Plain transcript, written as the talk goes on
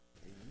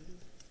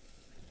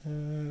I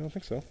don't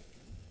think so.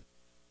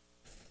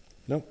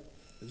 Nope.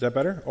 Is that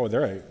better? Oh,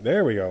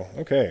 there we go.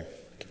 Okay,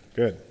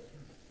 good.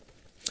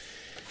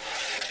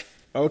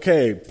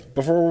 Okay,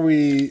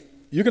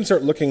 you can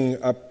start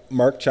looking up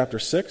Mark chapter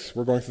 6.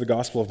 We're going through the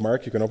Gospel of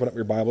Mark. You can open up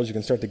your Bibles. You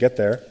can start to get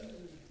there.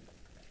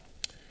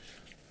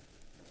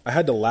 I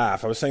had to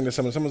laugh. I was saying to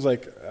someone's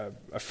like,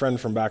 a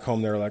friend from back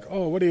home, they were like,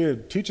 oh, what are you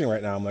teaching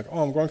right now? I'm like,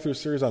 oh, I'm going through a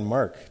series on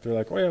Mark. They're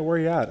like, oh yeah, where are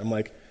you at? I'm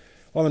like,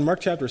 well, I'm in Mark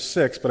chapter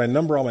 6, but I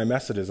number all my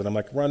messages. And I'm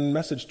like, we're on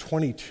message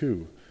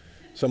 22.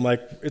 So I'm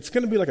like, it's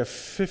going to be like a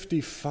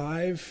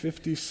 55,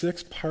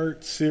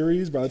 56-part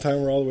series by the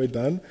time we're all the way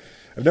done.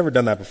 I've never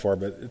done that before,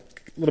 but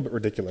it's a little bit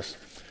ridiculous.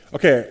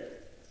 Okay,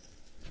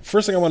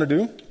 first thing I want to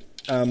do,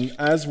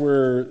 as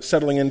we're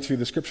settling into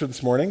the scripture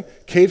this morning,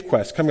 Cave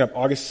Quest, coming up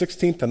August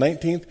 16th to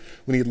 19th.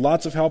 We need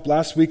lots of help.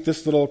 Last week,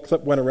 this little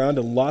clip went around,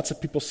 and lots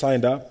of people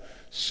signed up.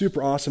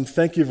 Super awesome.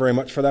 Thank you very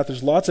much for that.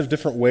 There's lots of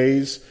different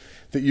ways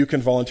that you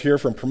can volunteer,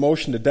 from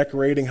promotion to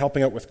decorating,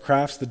 helping out with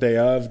crafts the day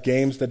of,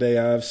 games the day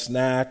of,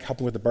 snack,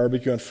 helping with the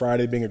barbecue on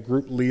Friday, being a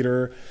group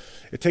leader.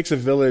 It takes a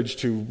village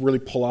to really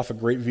pull off a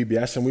great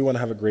VBS, and we want to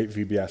have a great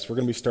VBS. We're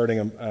going to be starting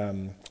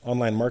an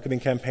online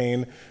marketing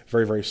campaign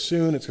very, very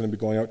soon. It's going to be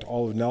going out to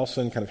all of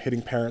Nelson, kind of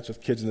hitting parents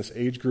with kids in this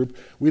age group.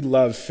 We'd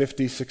love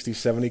 50, 60,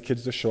 70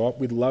 kids to show up.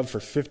 We'd love for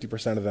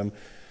 50% of them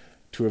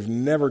to have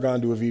never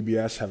gone to a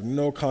VBS, have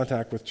no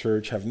contact with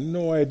church, have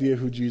no idea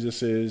who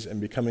Jesus is, and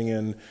be coming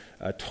in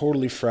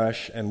totally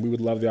fresh. And we would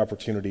love the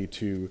opportunity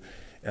to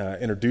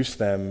introduce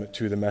them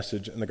to the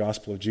message and the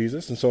gospel of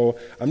Jesus. And so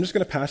I'm just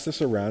going to pass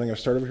this around. I'm going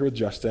to start over here with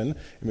Justin, and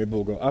maybe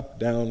we'll go up,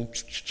 down,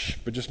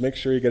 but just make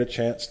sure you get a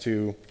chance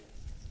to,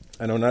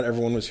 I know not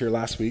everyone was here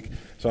last week,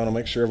 so I want to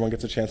make sure everyone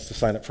gets a chance to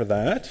sign up for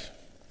that.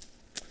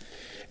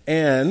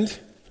 And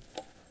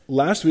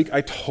last week,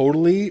 I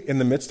totally, in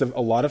the midst of a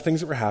lot of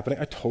things that were happening,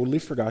 I totally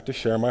forgot to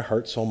share my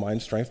heart, soul,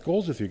 mind, strength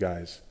goals with you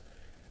guys.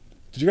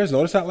 Did you guys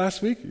notice that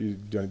last week? You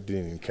didn't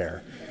even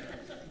care.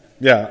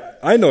 Yeah,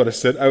 I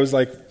noticed it. I was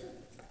like,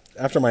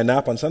 after my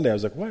nap on Sunday, I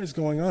was like, what is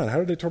going on? How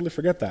did I totally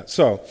forget that?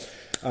 So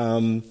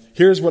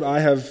here's what I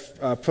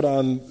have put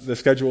on the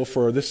schedule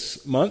for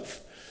this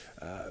month.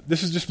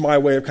 This is just my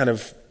way of kind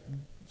of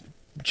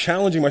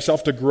challenging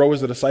myself to grow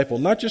as a disciple,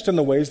 not just in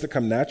the ways that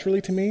come naturally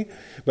to me,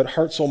 but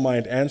heart, soul,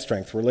 mind, and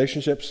strength.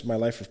 Relationships, my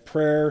life of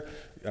prayer,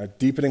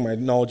 deepening my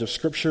knowledge of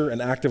Scripture,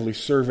 and actively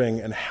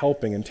serving and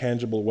helping in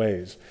tangible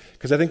ways.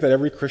 Because I think that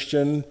every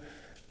Christian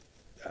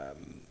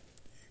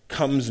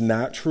comes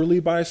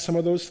naturally by some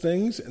of those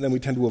things, and then we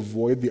tend to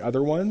avoid the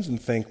other ones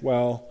and think,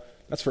 well,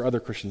 that's for other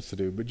Christians to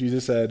do. But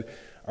Jesus said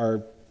our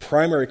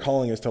primary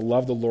calling is to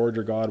love the Lord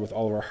your God with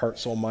all of our heart,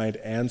 soul, mind,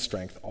 and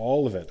strength,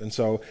 all of it. And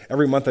so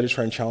every month I just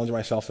try and challenge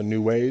myself in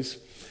new ways.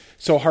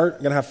 So heart,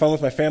 I'm going to have fun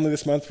with my family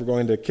this month. We're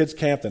going to kids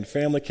camp, then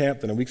family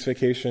camp, then a week's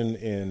vacation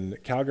in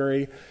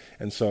Calgary.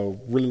 And so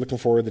really looking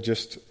forward to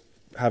just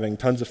having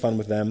tons of fun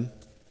with them.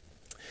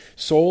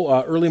 Soul,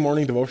 early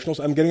morning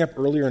devotionals. I'm getting up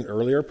earlier and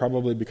earlier,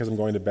 probably because I'm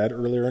going to bed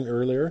earlier and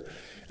earlier.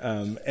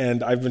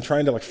 And I've been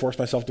trying to force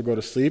myself to go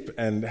to sleep.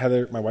 And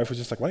Heather, my wife, was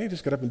just like, why don't you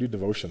just get up and do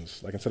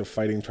devotions? Instead of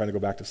fighting, trying to go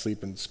back to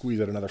sleep and squeeze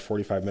out another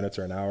 45 minutes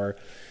or an hour.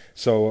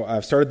 So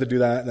I've started to do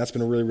that, and that's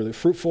been really, really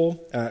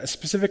fruitful.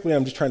 Specifically,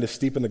 I'm just trying to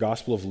steep in the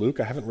Gospel of Luke.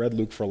 I haven't read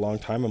Luke for a long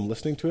time. I'm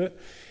listening to it.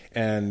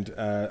 And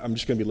I'm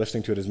just going to be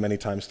listening to it as many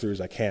times through as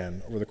I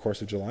can over the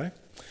course of July.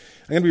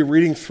 I'm going to be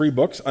reading 3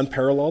 books,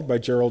 Unparalleled by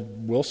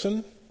Gerald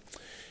Wilson,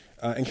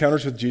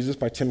 Encounters with Jesus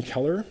by Tim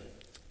Keller,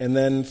 and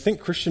then Think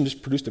Christian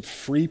just produced a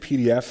free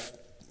PDF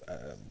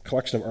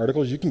collection of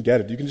articles. You can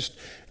get it. You can just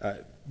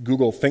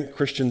Google Think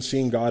Christian,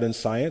 Seeing God in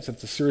Science.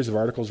 It's a series of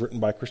articles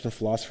written by Christian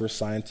philosophers,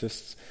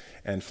 scientists,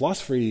 and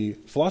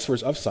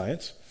philosophers of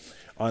science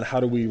on how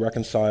do we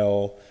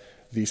reconcile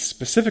the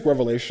specific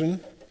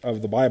revelation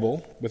of the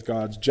Bible with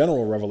God's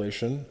general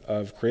revelation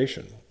of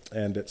creation.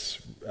 And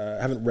I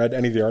haven't read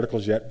any of the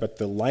articles yet, but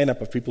the lineup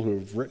of people who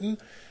have written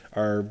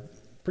are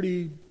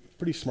pretty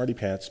smarty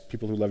pants,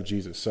 people who love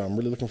Jesus. So I'm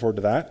really looking forward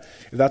to that.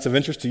 If that's of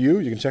interest to you,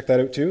 you can check that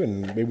out too,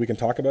 and maybe we can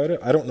talk about it.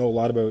 I don't know a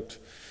lot about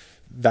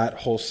that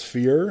whole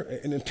sphere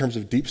in terms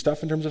of deep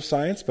stuff, in terms of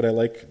science, but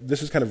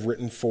this is kind of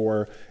written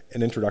for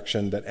an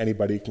introduction that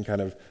anybody can kind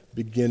of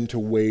begin to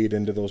wade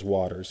into those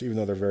waters, even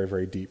though they're very,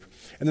 very deep.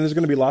 And then there's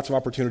going to be lots of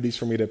opportunities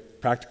for me to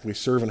practically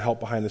serve and help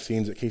behind the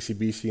scenes at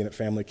KCBC and at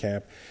family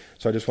camp.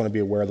 So I just want to be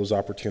aware of those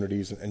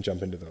opportunities and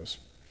jump into those.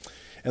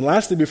 And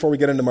lastly, before we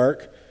get into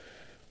Mark,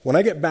 when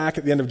I get back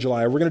at the end of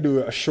July, we're going to do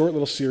a short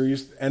little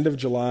series, end of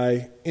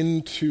July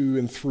into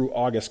and through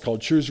August, called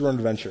Choose Your Own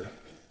Adventure.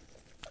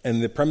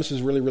 And the premise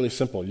is really, really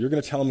simple. You're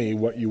going to tell me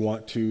what you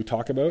want to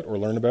talk about or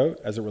learn about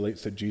as it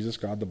relates to Jesus,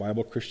 God, the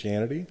Bible,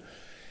 Christianity.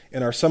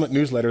 In our Summit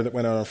newsletter that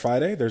went out on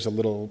Friday, there's a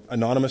little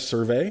anonymous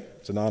survey.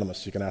 It's anonymous,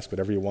 so you can ask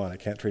whatever you want. I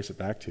can't trace it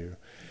back to you.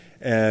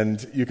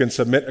 And you can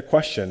submit a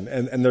question.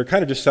 And they're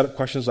kind of just set up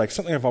questions like,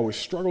 something I've always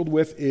struggled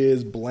with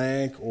is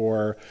blank,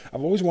 or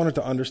I've always wanted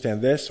to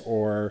understand this,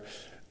 or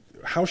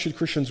how should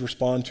Christians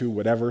respond to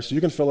whatever. So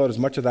you can fill out as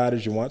much of that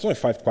as you want. It's only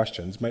 5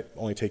 questions. It might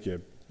only take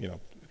you,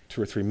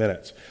 2 or 3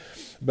 minutes.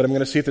 but I'm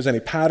going to see if there's any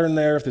pattern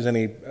there, if there's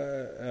any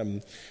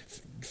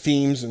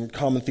themes and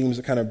common themes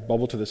that kind of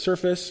bubble to the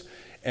surface,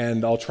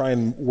 and I'll try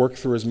and work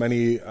through as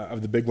many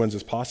of the big ones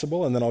as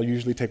possible, and then I'll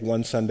usually take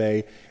one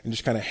Sunday and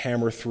just kind of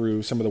hammer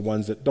through some of the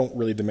ones that don't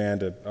really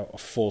demand a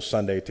full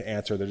Sunday to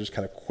answer. They're just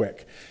kind of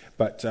quick.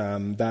 But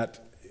that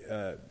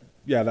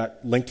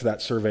link to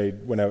that survey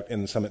went out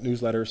in the Summit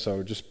newsletter,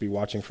 so just be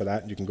watching for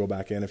that, and you can go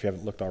back in if you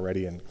haven't looked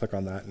already and click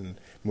on that and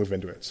move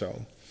into it.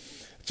 So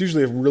it's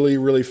usually a really,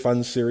 really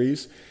fun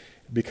series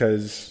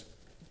because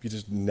you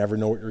just never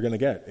know what you're going to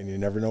get, and you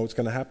never know what's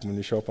going to happen when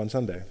you show up on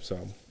Sunday.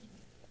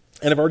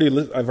 And I've already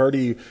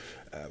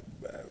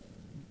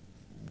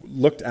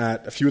looked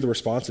at a few of the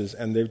responses,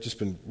 and they've just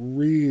been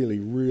really,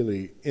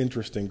 really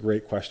interesting,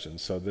 great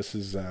questions. So this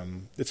is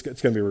it's going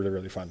to be really,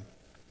 really fun.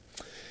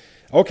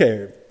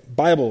 Okay,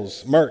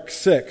 Bibles, Mark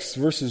 6,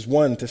 verses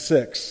 1 to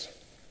 6.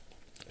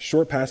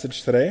 Short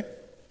passage today.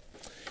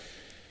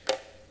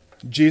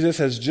 Jesus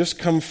has just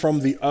come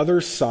from the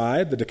other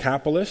side, the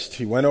Decapolis.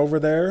 He went over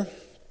there.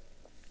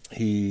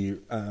 He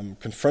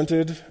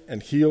confronted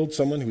and healed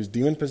someone who was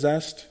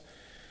demon-possessed.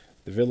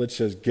 The village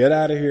says, "Get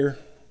out of here.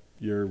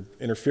 You're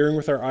interfering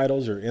with our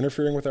idols. You're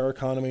interfering with our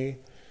economy.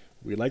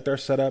 We liked our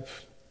setup.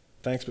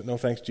 Thanks, but no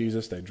thanks,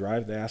 Jesus." They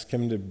ask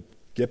him to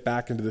get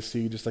back into the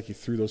sea, just like he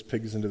threw those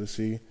pigs into the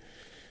sea.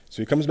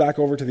 So he comes back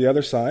over to the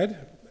other side.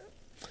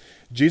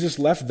 Jesus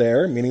left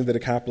there, meaning the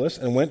Decapolis,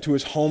 and went to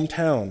his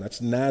hometown.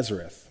 That's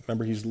Nazareth.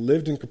 Remember, he's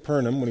lived in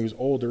Capernaum when he was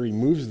older. He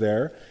moves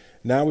there.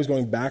 Now he's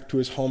going back to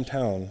his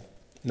hometown,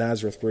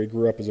 Nazareth, where he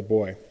grew up as a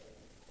boy,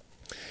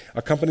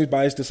 accompanied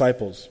by his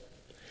disciples.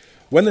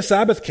 When the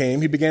Sabbath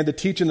came, he began to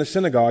teach in the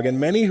synagogue, and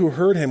many who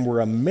heard him were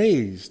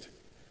amazed.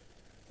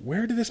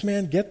 "Where did this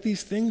man get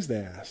these things?" they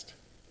asked.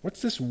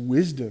 "What's this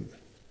wisdom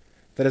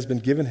that has been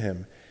given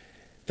him,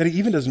 that he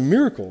even does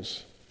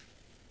miracles?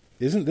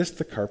 Isn't this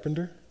the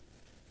carpenter?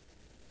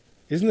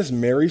 Isn't this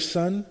Mary's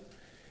son,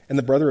 and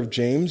the brother of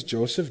James,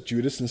 Joseph,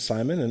 Judas, and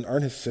Simon, and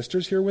aren't his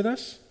sisters here with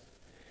us?"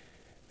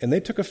 And they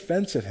took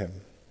offense at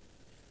him.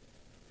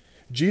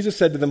 Jesus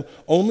said to them,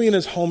 "Only in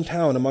his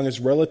hometown, among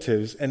his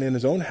relatives, and in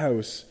his own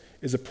house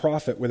is a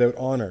prophet without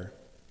honor."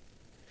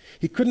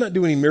 He could not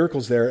do any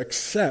miracles there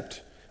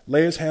except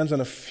lay his hands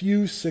on a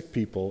few sick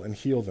people and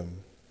heal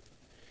them.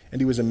 And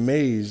he was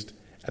amazed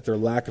at their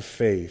lack of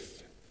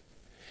faith.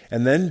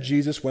 And then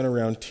Jesus went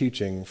around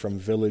teaching from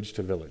village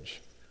to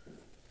village.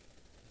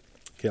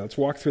 Okay, let's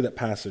walk through that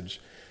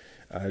passage,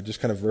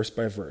 just kind of verse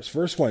by verse.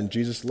 Verse 1,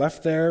 Jesus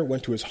left there,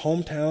 went to his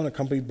hometown,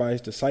 accompanied by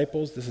his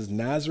disciples. This is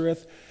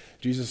Nazareth.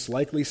 Jesus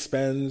likely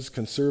spends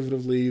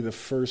conservatively the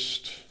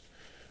first,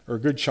 or a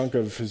good chunk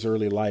of his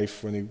early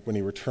life when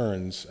he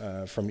returns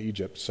from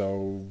Egypt.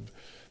 So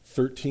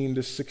 13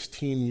 to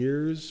 16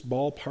 years,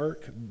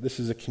 ballpark.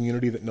 This is a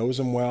community that knows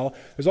him well.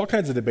 There's all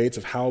kinds of debates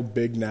of how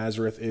big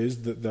Nazareth is.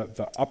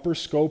 The upper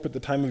scope at the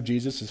time of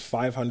Jesus is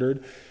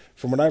 500.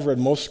 From what I've read,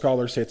 most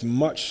scholars say it's a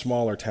much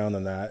smaller town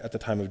than that at the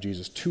time of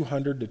Jesus,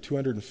 200 to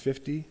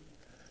 250.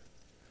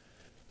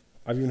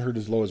 I've even heard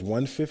as low as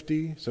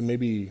 150, so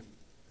maybe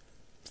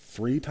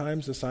 3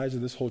 times the size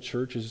of this whole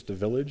church is the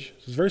village.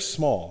 So it's very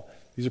small.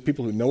 These are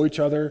people who know each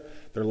other.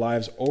 Their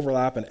lives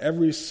overlap in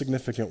every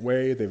significant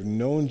way. They've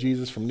known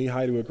Jesus from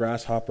knee-high to a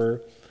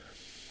grasshopper.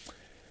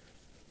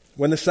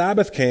 When the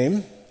Sabbath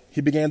came,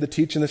 he began to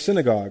teach in the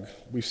synagogue.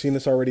 We've seen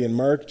this already in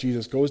Mark.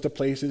 Jesus goes to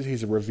places.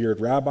 He's a revered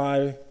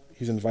rabbi.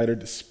 He's invited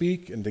to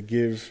speak and to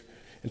give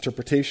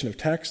interpretation of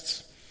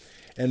texts.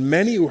 And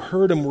many who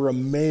heard him were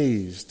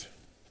amazed.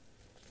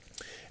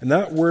 And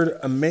that word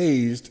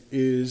amazed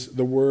is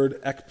the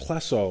word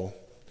ekpleso.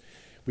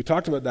 We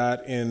talked about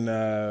that in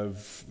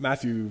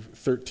Matthew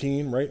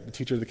 13, right? The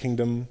teacher of the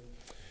kingdom,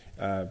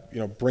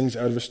 brings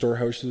out of his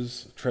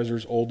storehouses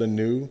treasures old and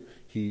new.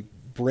 He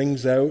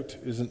brings out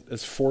isn't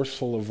as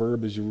forceful a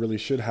verb as you really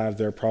should have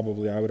there,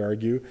 probably, I would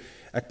argue.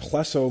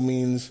 Ekpleso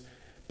means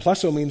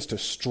to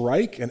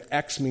strike, and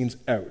ex means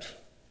out.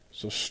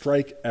 So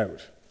strike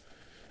out.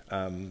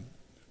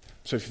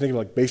 So if you think of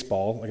like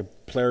baseball, like a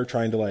player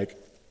trying to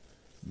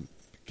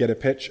get a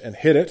pitch and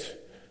hit it,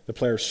 the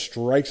player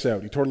strikes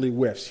out. He totally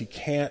whiffs. He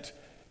can't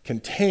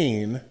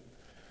contain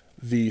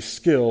the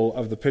skill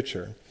of the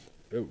pitcher.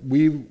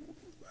 In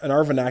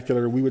our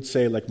vernacular, we would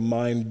say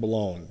mind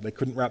blown. They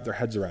couldn't wrap their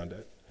heads around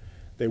it.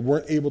 They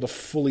weren't able to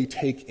fully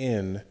take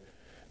in,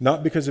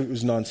 not because it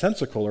was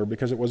nonsensical or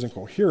because it wasn't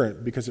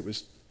coherent, because it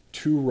was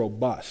too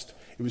robust.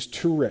 It was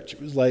too rich.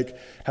 It was like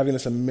having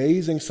this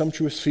amazing,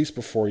 sumptuous feast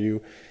before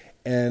you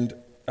and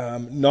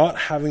not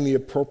having the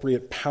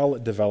appropriate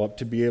palate developed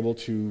to be able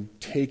to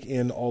take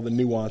in all the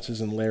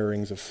nuances and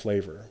layerings of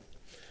flavor.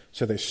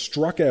 So they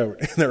struck out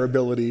in their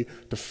ability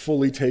to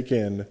fully take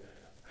in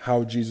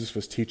how Jesus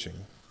was teaching.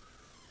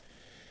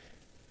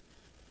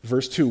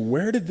 Verse 2,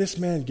 where did this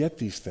man get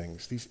these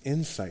things, these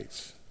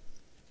insights?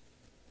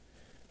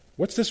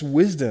 What's this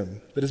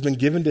wisdom that has been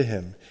given to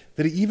him,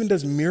 that he even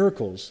does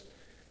miracles?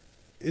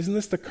 Isn't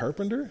this the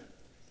carpenter?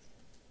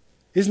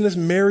 Isn't this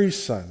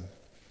Mary's son?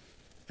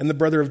 And the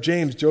brother of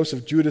James,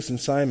 Joseph, Judas, and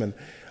Simon?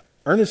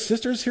 Aren't his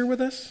sisters here with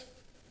us?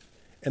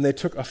 and they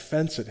took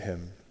offense at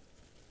him.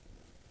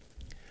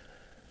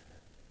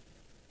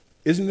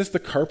 Isn't this the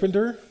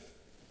carpenter?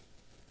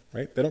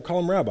 Right? They don't call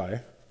him rabbi.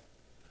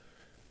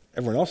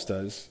 Everyone else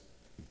does.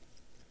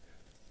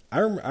 I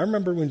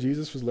remember when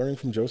Jesus was learning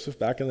from Joseph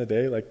back in the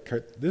day,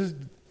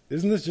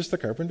 isn't this just the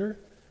carpenter?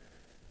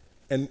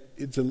 And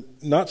it's a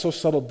not so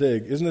subtle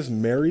dig. Isn't this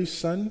Mary's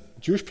son?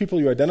 Jewish people,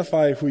 you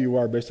identify who you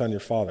are based on your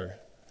father.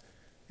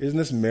 Isn't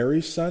this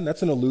Mary's son?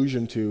 That's an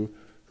allusion to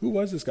who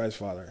was this guy's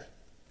father?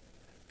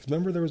 Because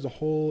remember there was a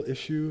whole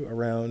issue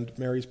around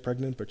Mary's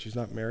pregnant, but she's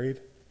not married.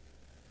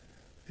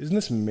 Isn't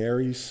this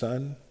Mary's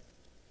son?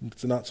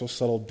 It's a not so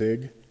subtle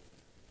dig.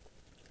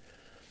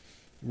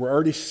 We're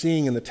already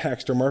seeing in the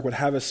text, or Mark would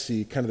have us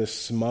see, kind of this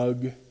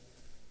smug,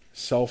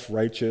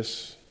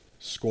 self-righteous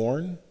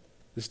scorn,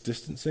 this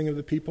distancing of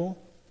the people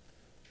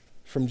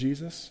from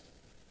Jesus.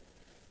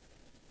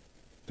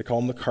 They call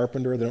him the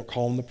carpenter. They don't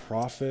call him the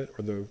prophet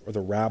or the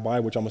rabbi,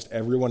 which almost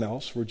everyone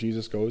else where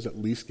Jesus goes at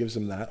least gives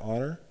him that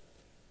honor.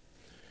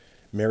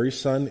 Mary's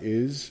son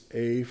is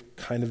a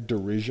kind of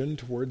derision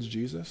towards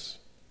Jesus.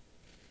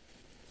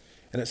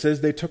 And it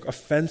says they took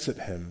offense at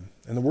him.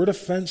 And the word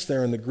offense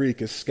there in the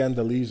Greek is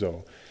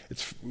scandalizo.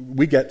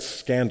 We get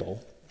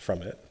scandal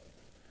from it.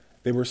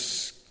 They were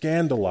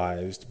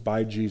scandalized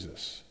by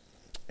Jesus.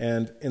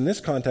 And in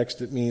this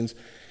context, it means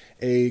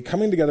a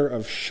coming together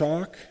of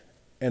shock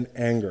and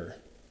anger.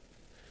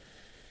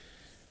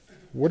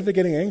 What are they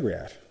getting angry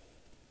at?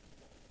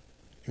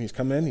 He's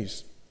come in,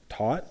 he's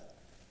taught,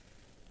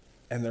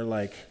 and they're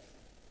like,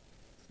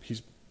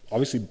 he's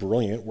obviously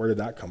brilliant. Where did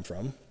that come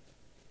from?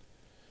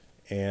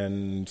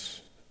 And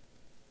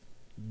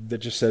that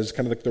just says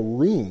kind of like the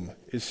room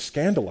is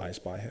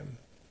scandalized by him.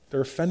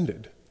 They're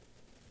offended.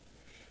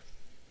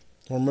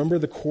 Well, remember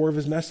the core of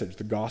his message,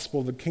 the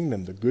gospel of the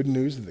kingdom, the good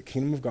news that the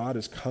kingdom of God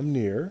has come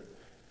near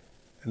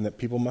and that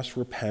people must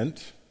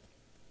repent,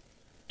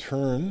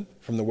 turn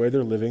from the way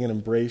they're living and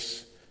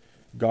embrace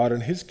God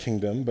and his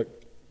kingdom,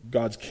 but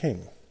God's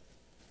king.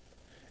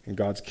 And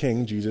God's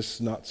king,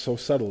 Jesus, not so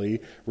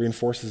subtly,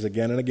 reinforces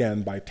again and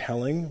again by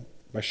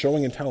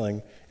showing and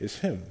telling, is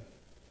him.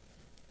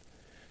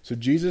 So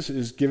Jesus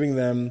is giving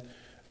them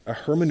a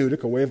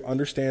hermeneutic, a way of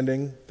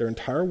understanding their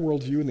entire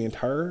worldview and the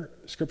entire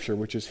scripture,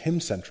 which is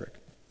him-centric,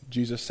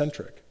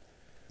 Jesus-centric.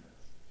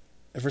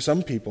 And for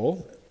some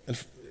people,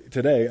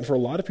 today, and for a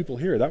lot of people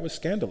here, that was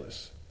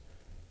scandalous.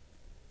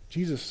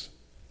 Jesus,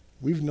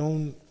 we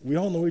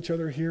all know each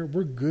other here.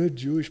 We're good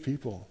Jewish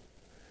people.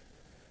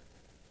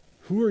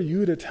 Who are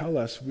you to tell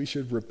us we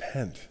should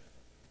repent?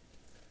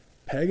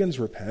 Pagans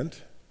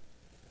repent.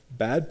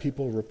 Bad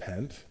people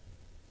repent.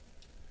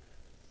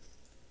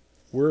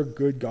 We're a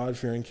good,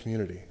 God-fearing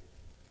community.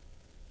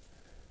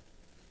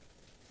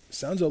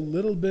 Sounds a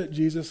little bit,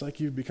 Jesus,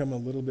 like you've become a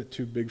little bit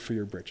too big for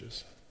your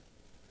britches.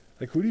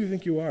 Like, who do you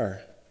think you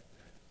are?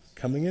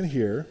 Coming in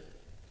here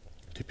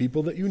to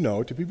people that you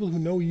know, to people who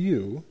know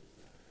you,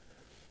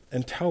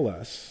 and tell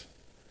us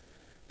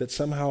that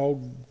somehow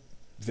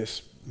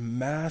this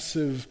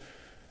massive,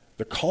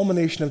 the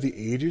culmination of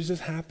the ages is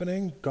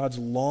happening, God's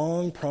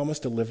long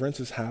promised deliverance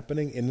is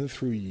happening in and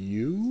through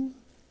you?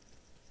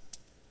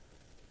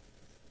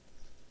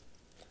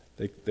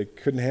 They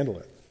couldn't handle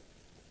it.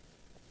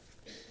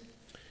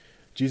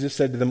 Jesus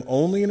said to them,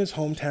 only in his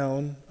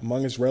hometown,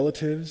 among his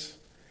relatives,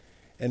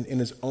 and in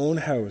his own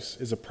house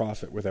is a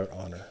prophet without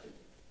honor.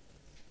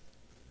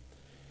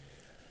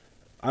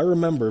 I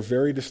remember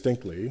very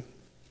distinctly,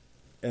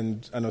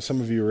 and I know some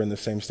of you are in the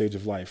same stage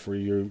of life, where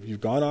you've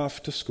gone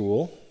off to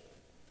school,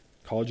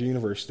 college or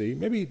university,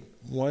 maybe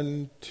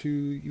 1,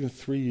 2, even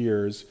 3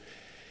 years,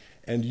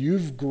 and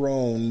you've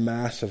grown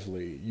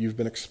massively. You've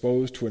been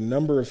exposed to a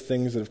number of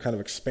things that have kind of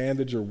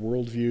expanded your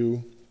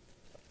worldview,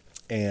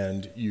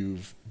 and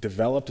you've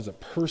developed as a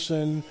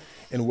person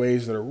in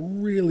ways that are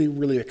really,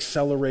 really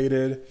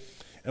accelerated.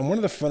 And one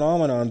of the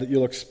phenomena that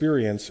you'll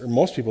experience, or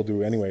most people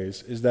do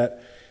anyways, is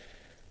that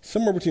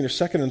somewhere between your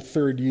second and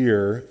third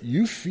year,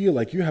 you feel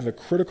like you have a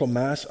critical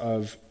mass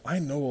of, I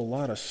know a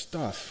lot of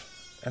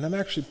stuff, and I'm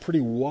actually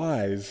pretty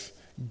wise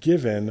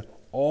given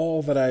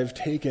all that I've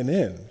taken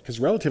in. Because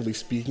relatively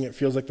speaking, it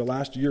feels like the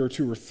last year or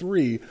 2 or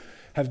 3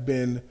 have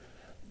been,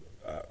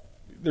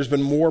 there's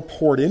been more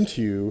poured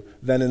into you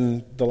than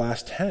in the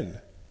last 10.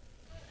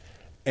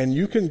 And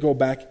you can go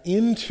back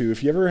into,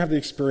 if you ever have the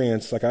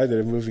experience like I did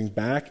of moving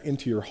back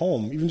into your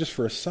home, even just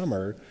for a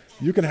summer,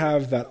 you can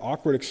have that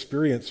awkward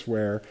experience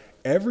where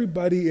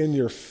everybody in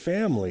your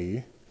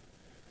family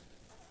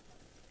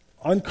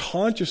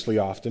unconsciously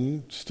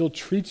often still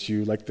treats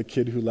you like the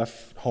kid who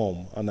left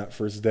home on that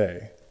first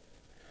day.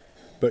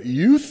 But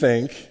you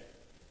think,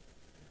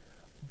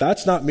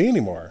 that's not me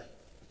anymore.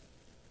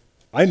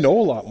 I know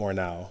a lot more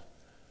now.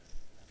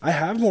 I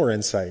have more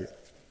insight.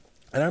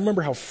 And I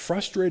remember how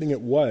frustrating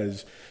it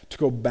was to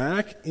go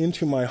back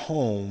into my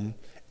home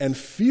and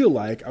feel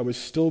like I was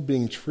still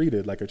being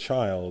treated like a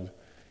child,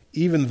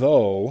 even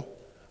though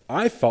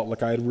I felt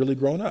like I had really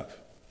grown up.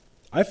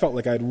 I felt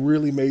like I had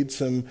really made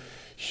some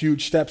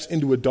huge steps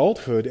into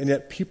adulthood, and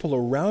yet people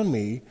around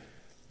me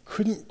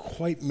couldn't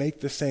quite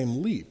make the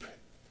same leap.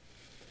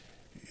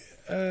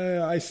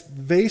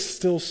 they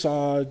still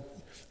saw,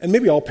 and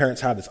maybe all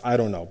parents have this, I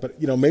don't know,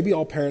 but maybe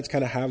all parents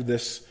kind of have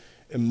this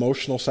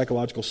emotional,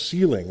 psychological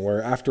ceiling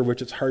where after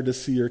which it's hard to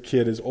see your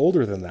kid is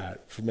older than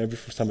that. Maybe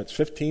for some it's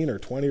 15 or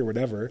 20 or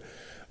whatever.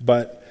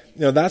 But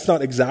that's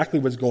not exactly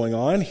what's going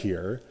on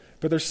here,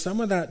 but there's some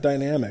of that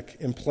dynamic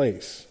in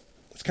place.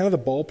 It's kind of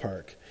the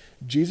ballpark.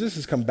 Jesus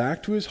has come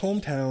back to his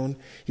hometown.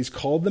 He's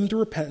called them to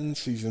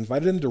repentance. He's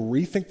invited them to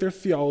rethink their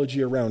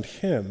theology around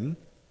him.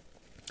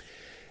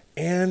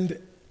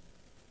 And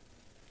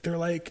they're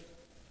like,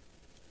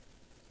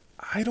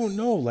 I don't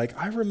know. Like,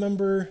 I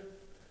remember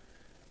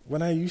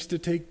when I used to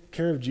take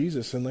care of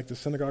Jesus in the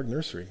synagogue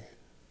nursery.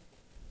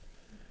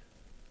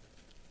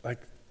 Like,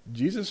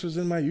 Jesus was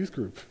in my youth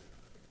group.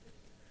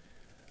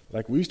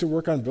 Like, we used to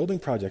work on building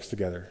projects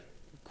together.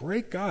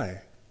 Great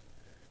guy.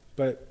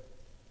 But,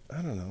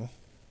 I don't know.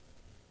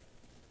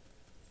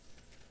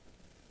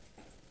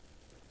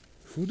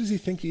 Who does he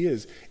think he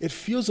is? It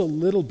feels a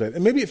little bit,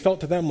 and maybe it felt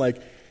to them like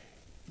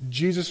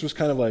Jesus was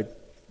kind of like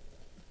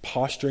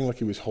posturing like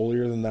he was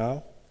holier than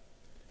thou.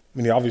 I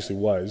mean, he obviously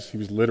was. He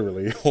was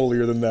literally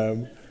holier than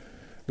them.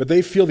 But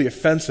they feel the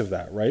offense of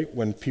that, right?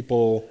 When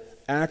people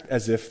act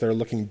as if they're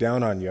looking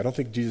down on you. I don't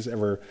think Jesus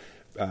ever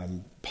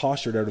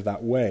postured out of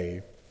that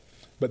way.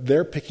 But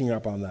they're picking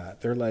up on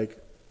that. They're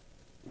like,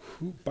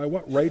 by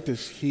what right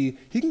does he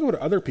can go to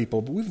other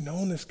people, but we've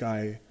known this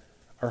guy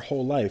our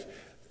whole life.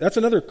 That's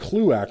another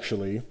clue,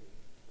 actually.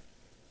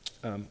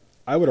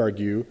 I would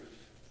argue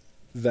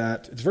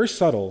that it's very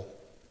subtle,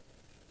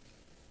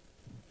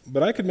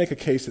 but I could make a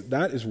case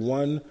that is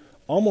one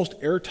almost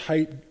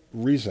airtight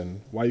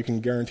reason why you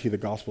can guarantee the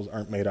Gospels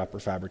aren't made up or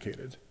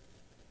fabricated.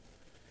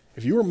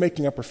 If you were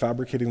making up or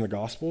fabricating the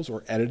Gospels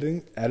or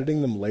editing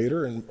them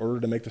later in order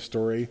to make the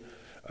story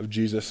of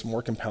Jesus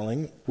more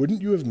compelling,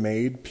 wouldn't you have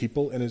made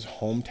people in his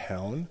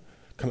hometown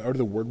come out of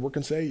the woodwork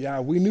and say, yeah,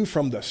 we knew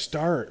from the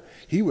start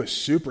he was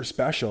super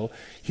special.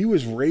 He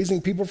was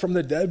raising people from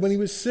the dead when he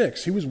was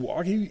 6. He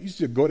used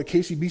to go to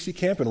KCBC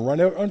camp and run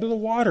out under the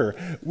water.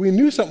 We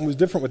knew something was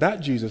different with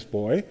that Jesus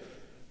boy.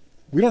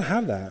 We don't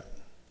have that.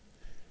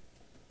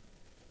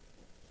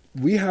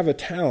 We have a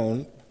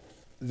town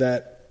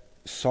that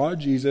saw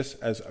Jesus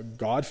as a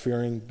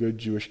God-fearing, good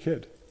Jewish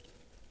kid.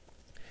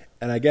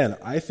 And again,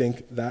 I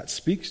think that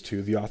speaks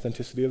to the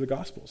authenticity of the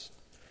Gospels.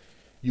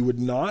 You would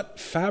not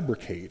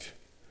fabricate,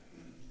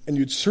 and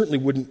you certainly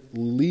wouldn't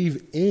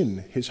leave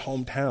in his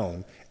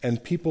hometown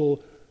and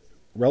people,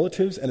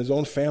 relatives and his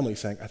own family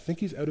saying, I think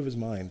he's out of his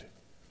mind,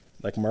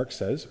 like Mark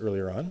says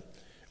earlier on,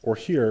 or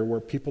here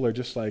where people are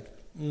just like,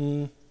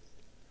 who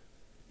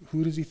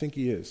does he think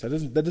he is? That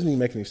doesn't even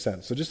make any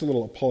sense. So just a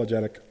little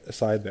apologetic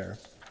aside there.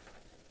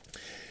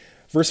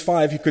 Verse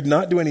 5, he could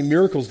not do any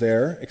miracles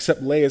there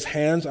except lay his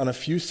hands on a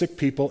few sick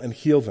people and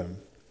heal them.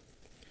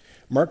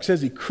 Mark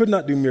says he could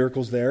not do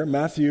miracles there.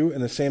 Matthew,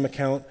 in the same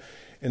account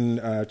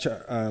in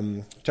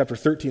chapter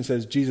 13,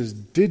 says Jesus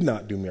did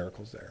not do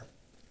miracles there.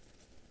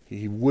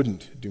 He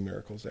wouldn't do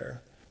miracles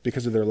there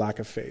because of their lack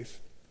of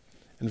faith.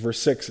 In verse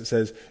 6, it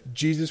says,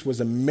 Jesus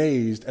was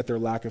amazed at their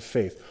lack of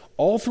faith.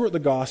 All throughout the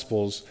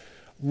Gospels,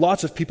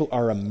 lots of people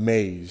are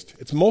amazed.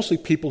 It's mostly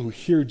people who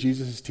hear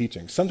Jesus'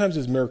 teachings. Sometimes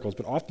his miracles,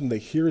 but often they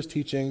hear his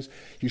teachings.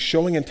 He's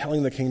showing and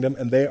telling the kingdom,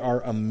 and they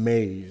are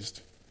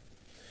amazed.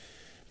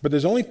 But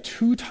there's only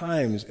 2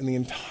 times in the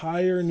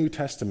entire New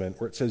Testament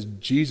where it says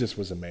Jesus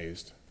was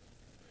amazed.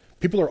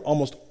 People are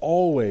almost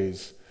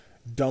always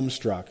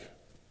dumbstruck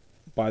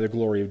by the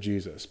glory of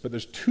Jesus. But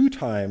there's 2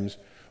 times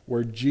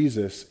where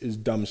Jesus is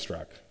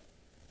dumbstruck.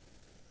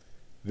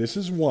 This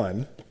is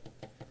one.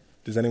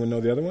 Does anyone know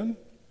the other one?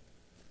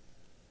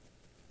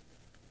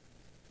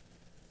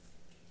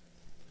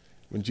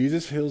 When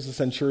Jesus heals the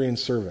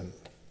centurion's servant,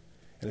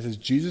 and it says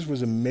Jesus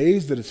was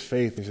amazed at his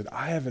faith. And he said,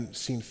 I haven't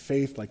seen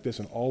faith like this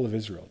in all of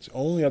Israel. It's the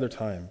only other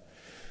time.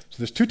 So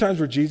there's 2 times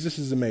where Jesus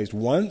is amazed.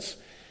 Once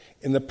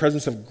in the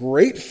presence of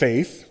great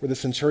faith, where the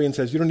centurion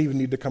says, you don't even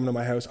need to come to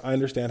my house. I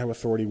understand how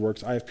authority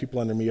works. I have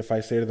people under me. If I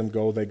say to them,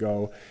 go, they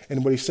go.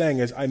 And what he's saying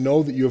is, I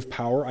know that you have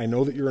power. I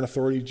know that you're an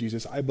authority,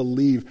 Jesus. I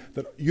believe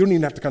that you don't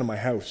even have to come to my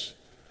house.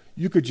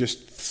 You could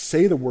just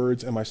say the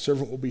words and my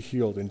servant will be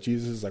healed. And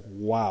Jesus is like,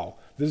 wow,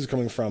 this is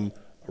coming from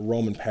a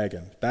Roman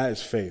pagan. That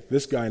is faith.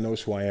 This guy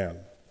knows who I am.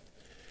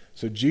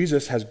 So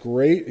Jesus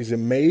is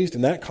amazed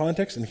in that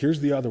context, and here's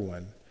the other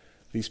one.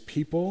 These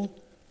people,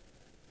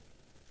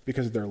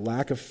 because of their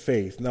lack of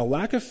faith. Now,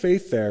 lack of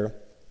faith there,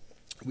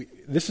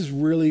 it's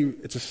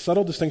a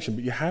subtle distinction,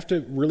 but you have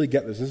to really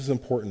get this. This is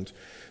important.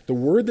 The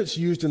word that's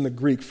used in the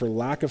Greek for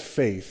lack of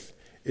faith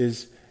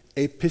is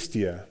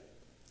apistia.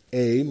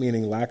 A,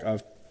 meaning lack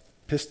of,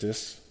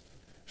 pistis,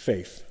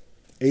 faith.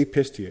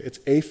 Apistia. It's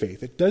a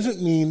faith. It doesn't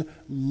mean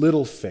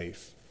little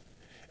faith.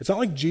 It's not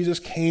like Jesus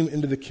came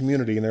into the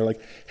community and they're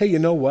like, hey, you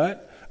know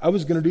what? I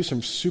was going to do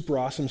some super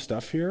awesome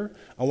stuff here.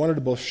 I wanted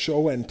to both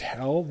show and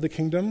tell the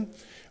kingdom,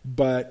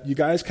 but you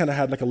guys kind of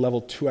had like a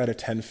level 2 out of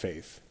 10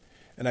 faith.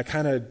 And I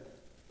kind of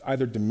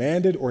either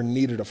demanded or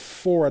needed a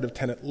 4 out of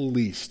 10 at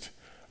least.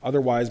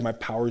 Otherwise, my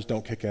powers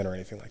don't kick in or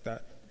anything like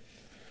that.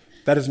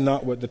 That is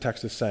not what the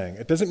text is saying.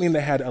 It doesn't mean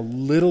they had a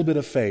little bit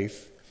of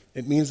faith.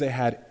 It means they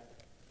had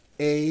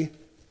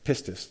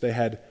apistis. They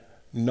had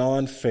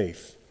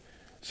non-faith.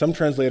 Some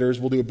translators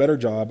will do a better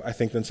job, I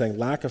think, than saying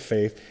lack of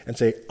faith and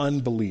say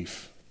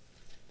unbelief.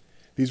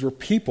 These were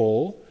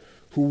people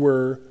who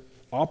were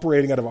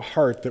operating out of a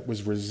heart that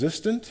was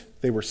resistant,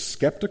 they were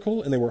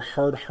skeptical, and they were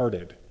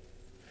hard-hearted.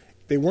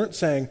 They weren't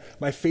saying,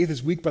 my faith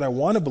is weak, but I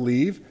want to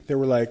believe. They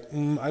were like,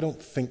 I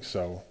don't think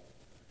so.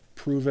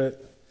 Prove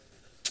it.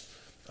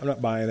 I'm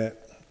not buying it.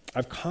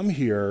 I've come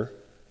here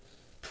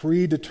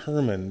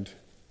predetermined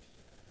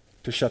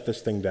to shut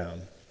this thing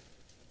down.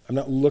 I'm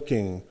not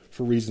looking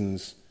for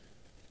reasons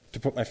to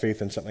put my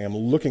faith in something. I'm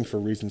looking for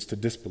reasons to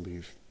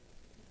disbelieve.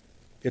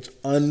 It's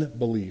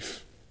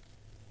unbelief.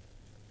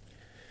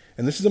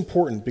 And this is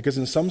important because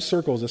in some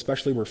circles,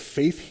 especially where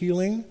faith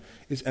healing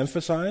is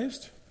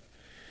emphasized,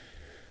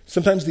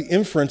 sometimes the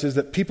inference is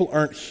that people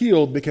aren't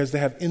healed because they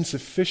have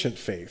insufficient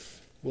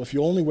faith. Well, if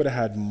you only would have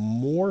had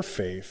more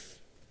faith,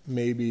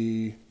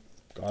 maybe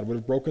God would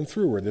have broken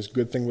through or this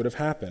good thing would have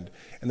happened.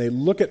 And they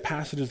look at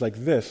passages like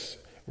this,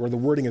 where the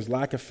wording is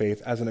lack of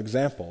faith, as an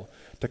example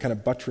to kind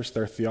of buttress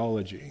their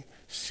theology.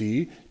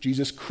 See,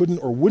 Jesus couldn't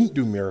or wouldn't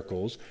do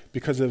miracles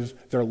because of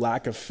their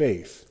lack of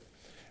faith.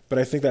 But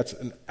I think that's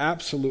an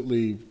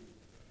absolutely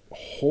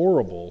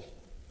horrible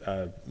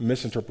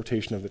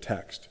misinterpretation of the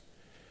text.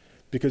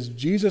 Because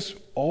Jesus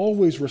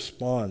always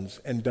responds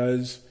and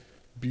does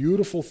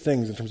beautiful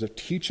things in terms of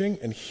teaching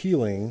and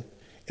healing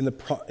in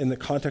the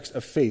context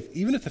of faith,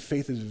 even if the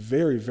faith is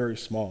very, very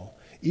small,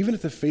 even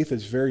if the faith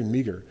is very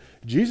meager.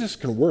 Jesus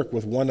can work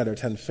with 1 out of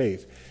 10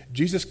 faith.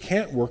 Jesus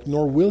can't work,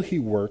 nor will he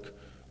work,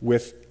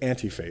 with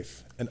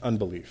anti-faith and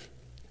unbelief.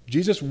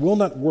 Jesus will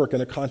not work in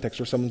a context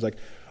where someone's like,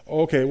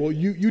 okay, well,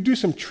 you do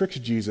some tricks,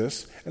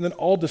 Jesus, and then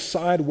I'll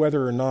decide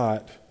whether or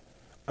not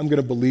I'm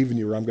going to believe in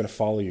you or I'm going to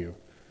follow you.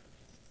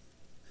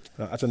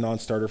 That's a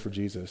non-starter for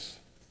Jesus.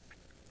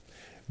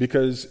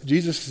 Because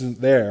Jesus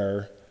isn't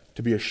there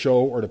to be a show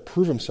or to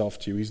prove himself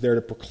to you. He's there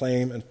to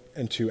proclaim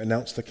and to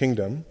announce the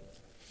kingdom.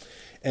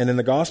 And in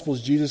the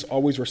Gospels, Jesus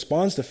always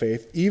responds to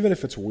faith, even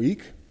if it's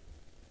weak,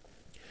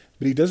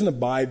 but he doesn't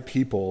abide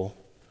people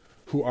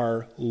who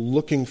are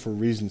looking for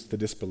reasons to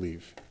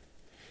disbelieve.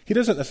 He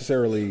doesn't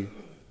necessarily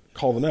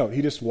call them out.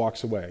 He just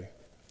walks away.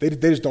 They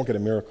just don't get a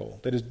miracle.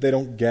 They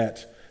don't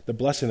get the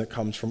blessing that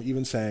comes from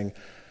even saying,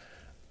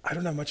 I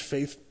don't have much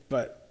faith,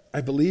 but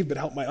I believe, but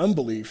help my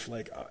unbelief.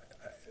 Like,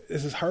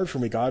 this is hard for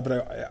me, God,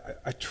 but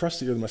I trust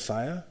that you're the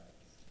Messiah.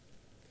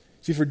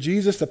 See, for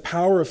Jesus, the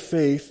power of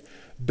faith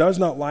does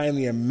not lie in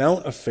the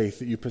amount of faith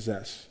that you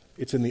possess.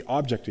 It's in the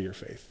object of your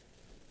faith.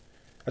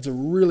 That's a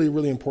really,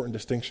 really important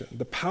distinction.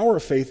 The power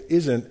of faith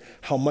isn't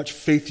how much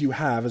faith you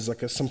have as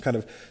like some kind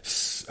of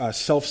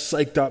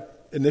self-psyched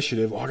up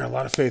initiative. Oh, I got a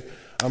lot of faith.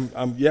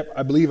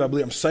 I believe. I'm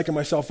psyching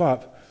myself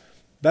up.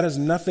 That is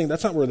nothing.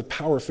 That's not where the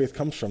power of faith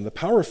comes from. The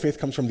power of faith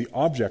comes from the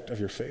object of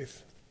your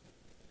faith.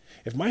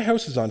 If my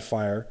house is on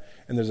fire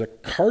and there's a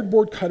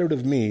cardboard cutout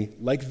of me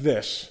like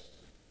this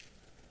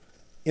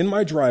in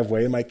my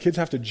driveway and my kids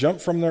have to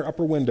jump from their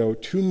upper window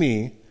to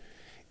me,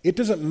 it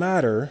doesn't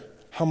matter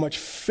how much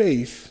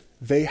faith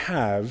they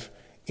have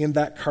in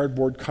that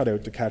cardboard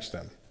cutout to catch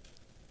them.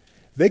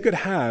 They could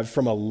have,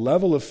 from a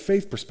level of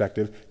faith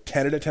perspective,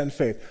 10 out of 10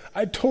 faith.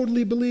 I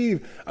totally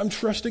believe. I'm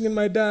trusting in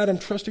my dad. I'm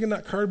trusting in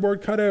that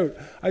cardboard cutout.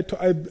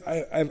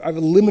 I've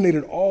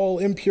eliminated all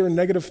impure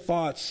negative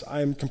thoughts.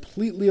 I'm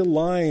completely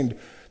aligned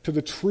to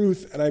the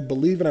truth, and I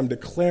believe and I'm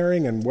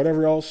declaring and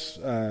whatever else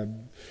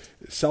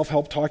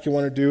self-help talk you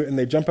want to do, and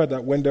they jump out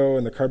that window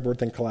and the cardboard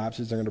thing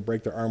collapses. They're going to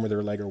break their arm or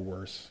their leg or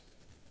worse.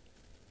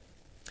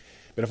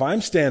 But if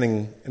I'm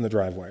standing in the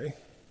driveway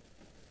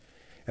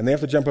and they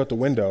have to jump out the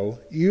window,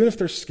 even if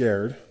they're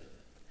scared,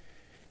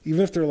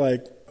 even if they're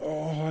like,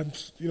 oh,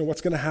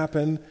 what's going to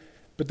happen?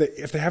 But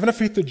if they have enough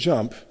faith to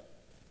jump,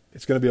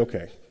 it's going to be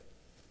okay.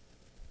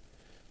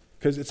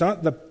 Because it's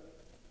not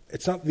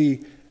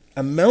the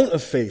amount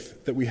of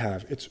faith that we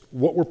have, it's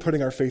what we're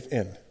putting our faith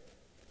in.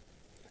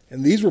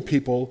 And these were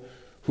people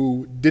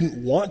who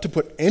didn't want to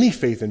put any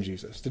faith in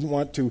Jesus, didn't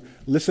want to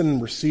listen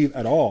and receive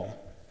at all.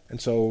 And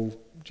so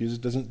Jesus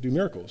doesn't do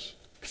miracles.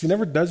 Because he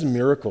never does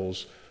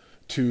miracles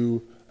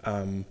to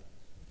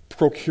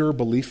procure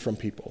belief from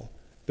people.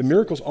 The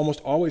miracles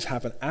almost always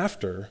happen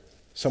after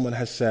someone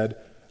has said,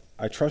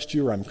 I trust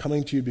you, or I'm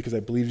coming to you because I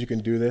believe you can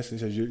do this. And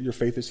he says, your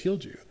faith has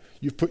healed you.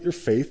 You've put your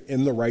faith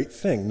in the right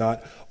thing.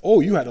 Not, oh,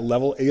 you had a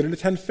level 8 out of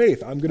 10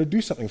 faith. I'm going to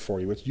do something for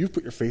you. It's you've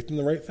put your faith in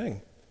the right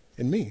thing,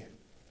 in me.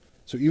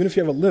 So even if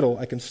you have a little,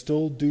 I can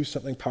still do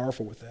something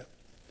powerful with it.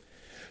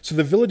 So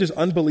the village's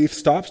unbelief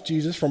stops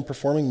Jesus from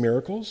performing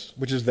miracles,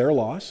 which is their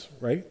loss,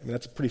 right? I mean,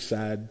 that's a pretty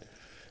sad,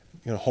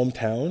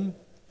 hometown.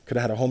 Could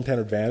have had a hometown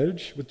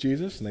advantage with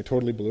Jesus, and they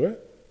totally blew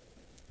it.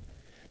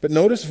 But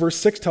notice verse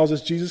 6 tells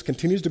us Jesus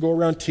continues to go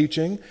around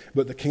teaching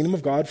about the kingdom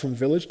of God from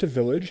village to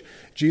village.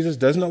 Jesus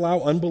doesn't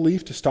allow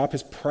unbelief to stop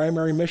his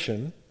primary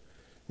mission,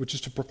 which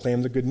is to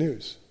proclaim the good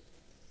news.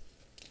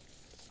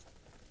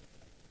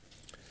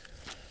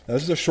 Now,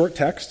 this is a short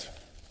text,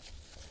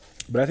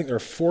 But I think there are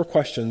 4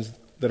 questions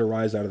that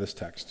arise out of this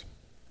text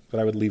that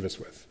I would leave us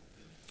with.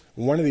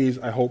 One of these,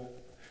 I hope,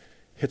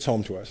 hits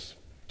home to us,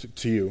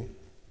 to you.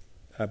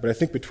 But I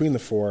think between the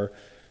 4,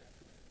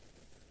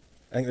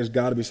 I think there's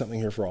got to be something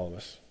here for all of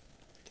us.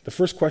 The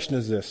first question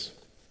is this: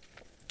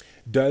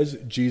 does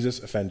Jesus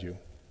offend you?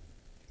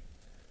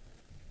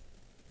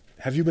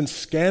 Have you been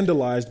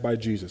scandalized by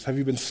Jesus? Have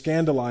you been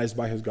scandalized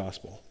by his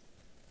gospel?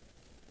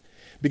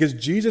 Because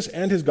Jesus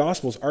and his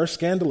gospels are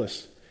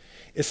scandalous,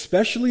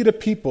 especially to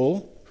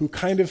people who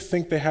kind of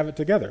think they have it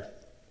together,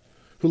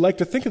 who like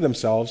to think of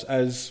themselves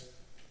as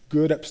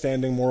good,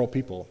 upstanding, moral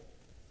people.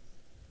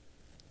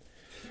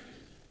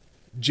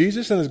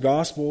 Jesus and his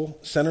gospel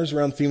centers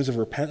around themes of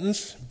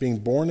repentance, being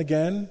born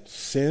again,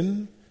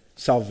 sin,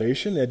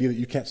 salvation, the idea that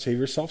you can't save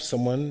yourself,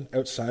 someone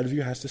outside of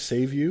you has to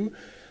save you.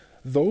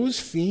 Those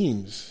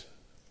themes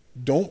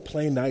don't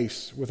play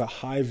nice with a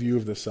high view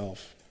of the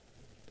self.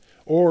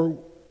 Or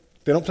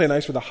they don't play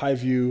nice with a high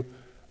view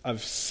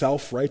of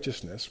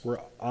self-righteousness,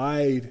 where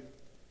I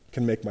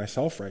can make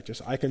myself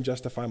righteous. I can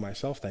justify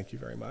myself, thank you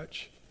very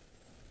much.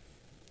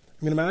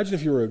 I mean, imagine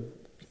if you were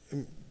a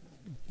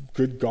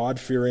good,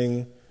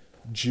 God-fearing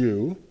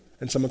Jew,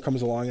 and someone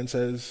comes along and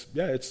says,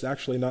 yeah, it's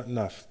actually not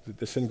enough.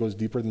 The sin goes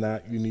deeper than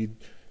that. You need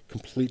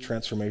complete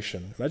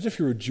transformation. Imagine if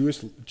you were a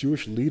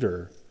Jewish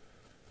leader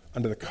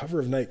under the cover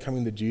of night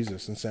coming to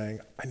Jesus and saying,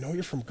 I know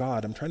you're from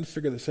God. I'm trying to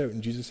figure this out.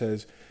 And Jesus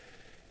says,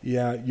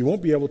 yeah, you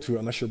won't be able to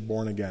unless you're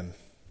born again.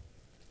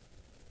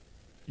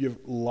 You have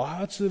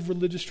lots of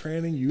religious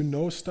training. You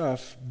know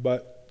stuff,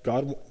 but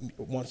God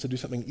wants to do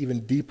something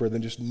even deeper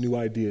than just new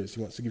ideas.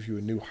 He wants to give you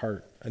a new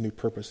heart, a new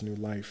purpose, a new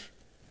life.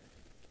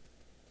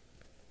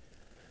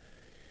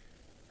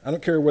 I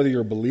don't care whether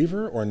you're a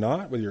believer or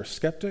not, whether you're a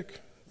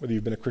skeptic, whether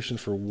you've been a Christian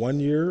for 1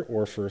 year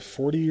or for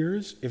 40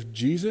 years. If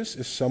Jesus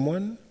is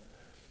someone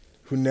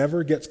who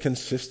never gets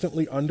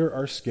consistently under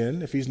our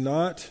skin, if he's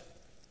not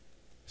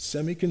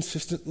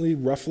semi-consistently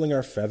ruffling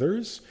our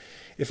feathers,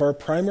 if our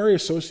primary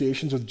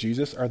associations with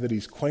Jesus are that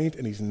he's quaint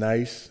and he's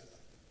nice,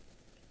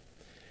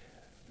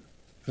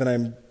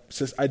 then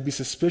I'd be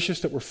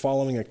suspicious that we're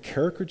following a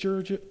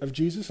caricature of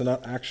Jesus and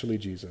not actually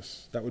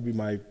Jesus. That would be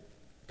my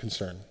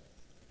concern.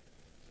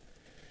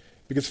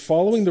 Because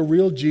following the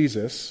real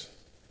Jesus,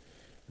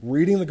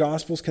 reading the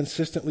Gospels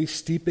consistently,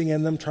 steeping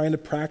in them, trying to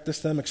practice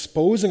them,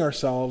 exposing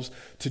ourselves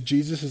to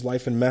Jesus'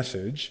 life and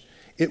message,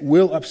 it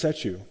will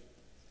upset you.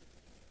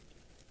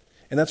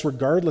 And that's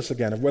regardless,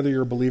 again, of whether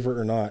you're a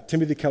believer or not.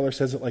 Timothy Keller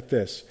says it like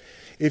this: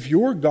 if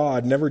your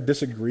God never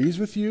disagrees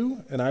with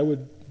you, and I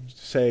would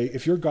say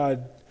if your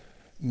God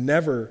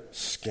never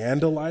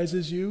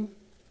scandalizes you,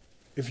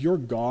 if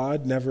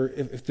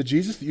the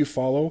Jesus that you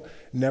follow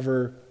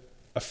never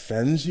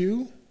offends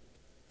you,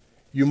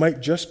 you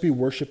might just be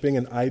worshiping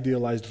an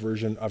idealized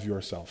version of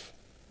yourself.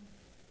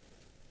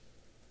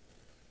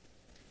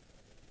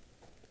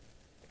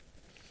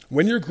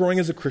 When you're growing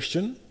as a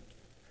Christian,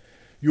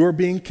 you are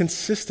being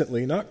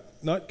consistently, not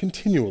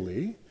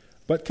continually,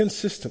 but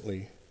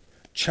consistently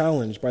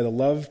challenged by the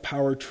love,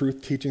 power,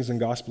 truth, teachings, and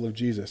gospel of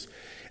Jesus.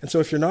 And so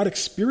if you're not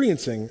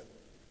experiencing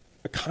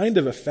a kind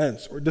of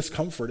offense or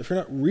discomfort, if you're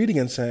not reading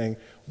and saying,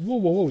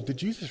 whoa, did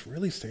Jesus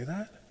really say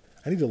that?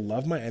 I need to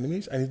love my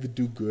enemies. I need to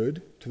do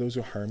good to those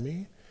who harm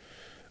me.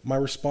 My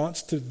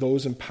response to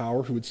those in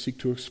power who would seek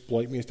to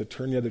exploit me is to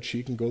turn the other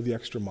cheek and go the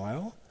extra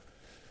mile.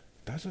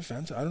 That's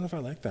offensive. I don't know if I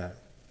like that.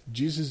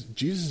 Jesus'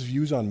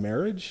 views on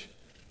marriage,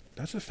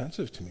 that's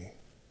offensive to me.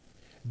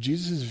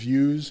 Jesus'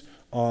 views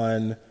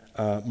on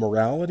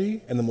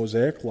morality and the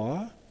Mosaic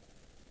law,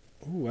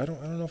 I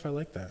don't know if I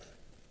like that.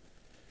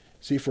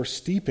 See, if we're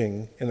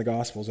steeping in the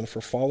Gospels and if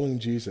we're following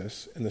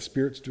Jesus and the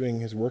Spirit's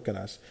doing his work in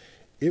us,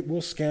 it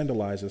will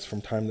scandalize us from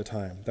time to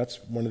time.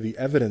 That's one of the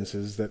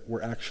evidences that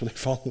we're actually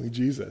following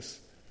Jesus.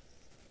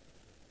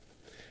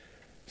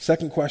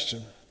 Second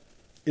question: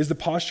 is the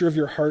posture of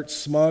your heart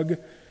smug,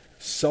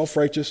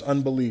 self-righteous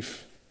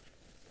unbelief?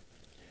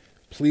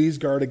 Please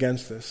guard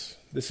against this.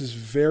 This is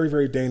very,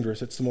 very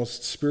dangerous. It's the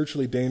most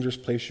spiritually dangerous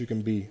place you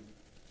can be.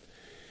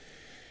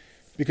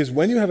 Because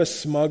when you have a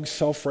smug,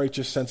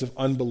 self-righteous sense of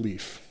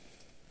unbelief,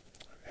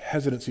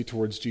 hesitancy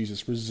towards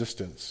Jesus,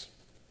 resistance,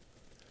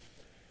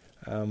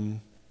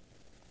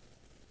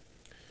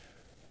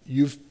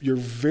 you're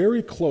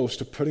very close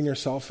to putting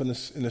yourself in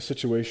a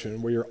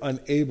situation where you're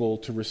unable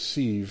to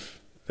receive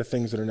the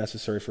things that are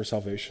necessary for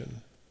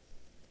salvation.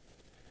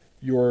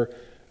 You're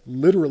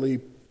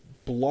literally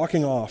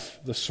blocking off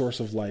the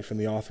source of life and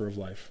the author of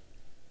life.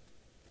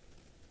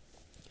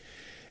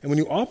 And when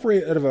you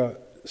operate out of a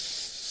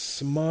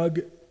smug,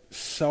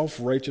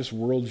 self-righteous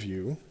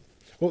worldview,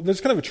 well,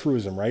 there's kind of a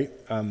truism, right?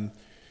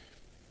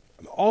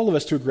 All of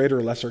us, to a greater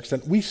or lesser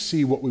extent, we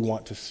see what we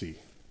want to see.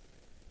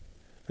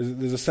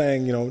 There's a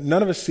saying,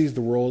 none of us sees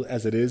the world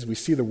as it is. We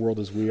see the world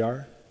as we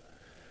are.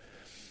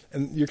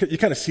 And you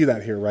kind of see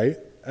that here, right?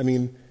 I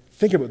mean,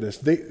 think about this.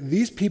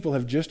 These people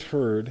have just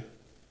heard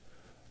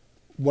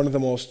one of the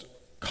most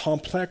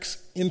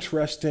complex,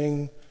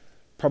 interesting,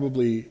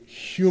 probably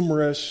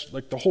humorous,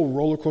 like the whole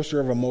roller coaster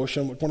of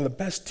emotion, one of the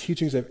best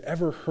teachings I've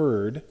ever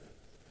heard.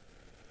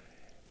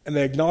 And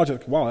they acknowledge,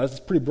 like, wow, that's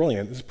pretty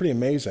brilliant. This is pretty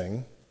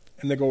amazing.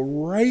 And they go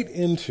right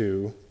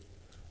into,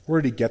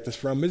 where did he get this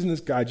from? Isn't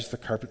this guy just a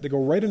carpenter? They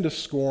go right into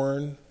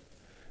scorn.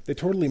 They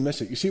totally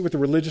miss it. You see it with the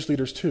religious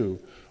leaders too,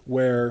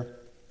 where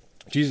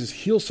Jesus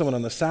heals someone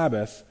on the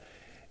Sabbath,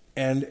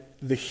 and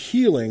the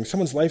healing,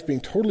 someone's life being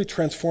totally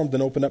transformed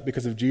and opened up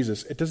because of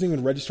Jesus, it doesn't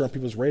even register on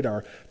people's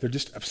radar. They're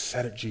just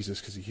upset at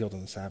Jesus because he healed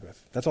on the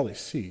Sabbath. That's all they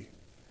see.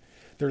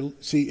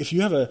 If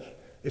you have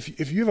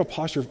a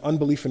posture of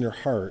unbelief in your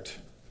heart,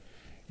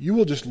 you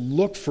will just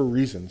look for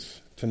reasons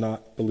to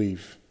not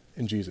believe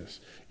in Jesus.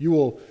 You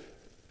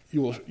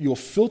will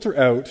filter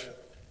out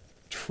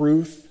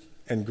truth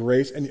and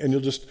grace, and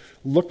you'll just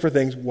look for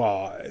things.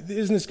 Wow,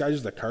 isn't this guy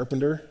just a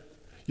carpenter?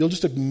 You'll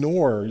just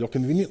ignore. You'll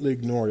conveniently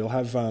ignore. You'll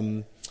have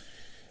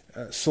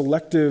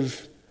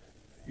selective.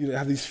 You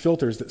have these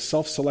filters that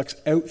self-selects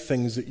out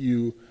things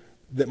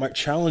that might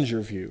challenge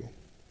your view,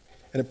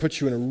 and it puts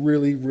you in a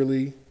really,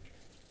 really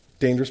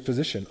dangerous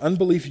position.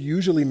 Unbelief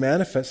usually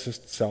manifests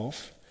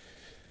itself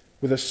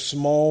with a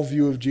small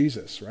view of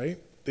Jesus, right?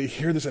 They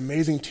hear this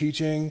amazing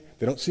teaching.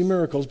 They don't see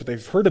miracles, but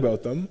they've heard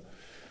about them.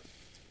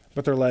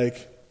 But they're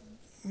like,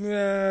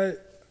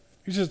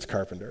 he's just a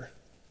carpenter.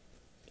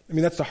 I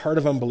mean, that's the heart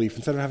of unbelief.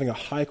 Instead of having a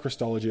high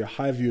Christology, a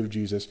high view of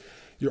Jesus,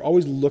 you're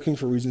always looking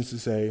for reasons to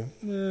say,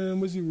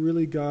 was he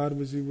really God?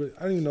 Was he really?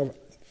 I don't even know.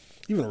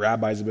 Even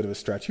rabbi's a bit of a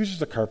stretch. He was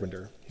just a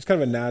carpenter. He's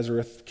kind of a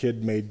Nazareth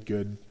kid made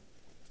good.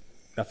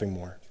 Nothing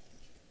more.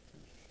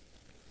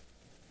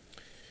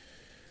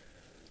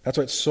 That's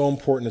why it's so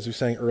important, as we were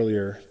saying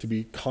earlier, to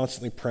be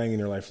constantly praying in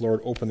your life, Lord,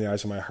 open the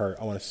eyes of my heart.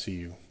 I want to see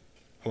you.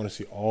 I want to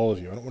see all of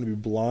you. I don't want to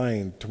be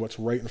blind to what's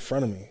right in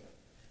front of me.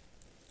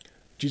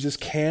 Jesus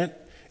can't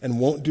and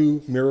won't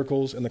do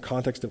miracles in the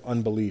context of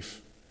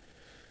unbelief.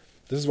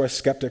 This is why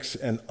skeptics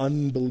and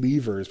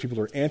unbelievers, people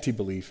who are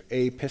anti-belief,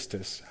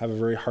 apistis, have a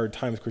very hard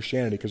time with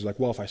Christianity, because they're like,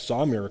 well, if I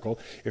saw a miracle,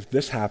 if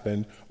this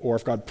happened, or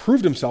if God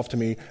proved himself to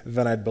me,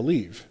 then I'd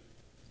believe.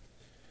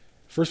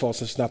 First of all, it's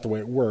just not the way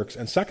it works.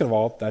 And second of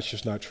all, that's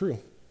just not true.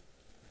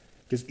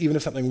 Because even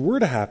if something were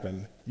to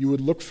happen, you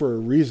would look for a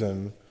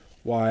reason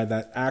why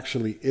that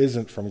actually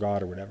isn't from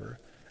God or whatever.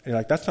 And you're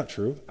like, that's not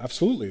true.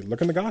 Absolutely.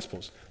 Look in the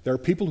Gospels. There are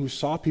people who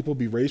saw people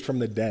be raised from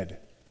the dead.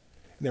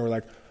 And they were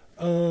like,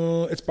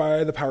 oh, it's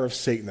by the power of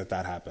Satan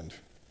that happened.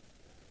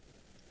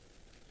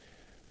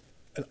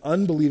 An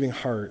unbelieving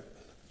heart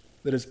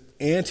that is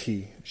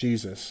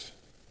anti-Jesus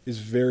is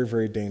very,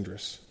 very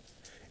dangerous.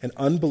 And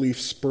unbelief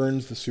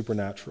spurns the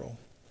supernatural.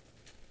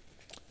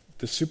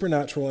 The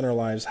supernatural in our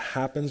lives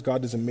happens.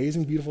 God does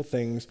amazing, beautiful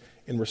things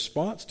in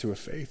response to a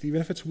faith,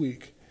 even if it's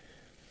weak.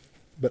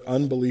 But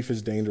unbelief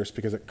is dangerous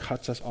because it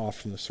cuts us off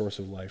from the source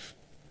of life.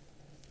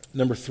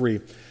 Number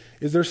 3,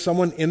 is there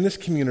someone in this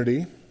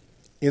community,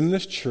 in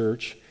this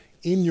church,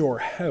 in your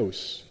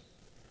house,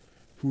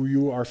 who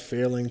you are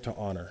failing to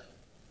honor?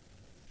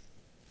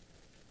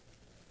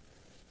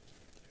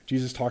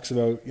 Jesus talks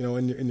about,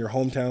 in your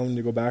hometown, when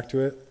you go back to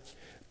it,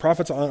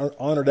 prophets are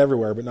honored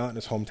everywhere, but not in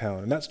his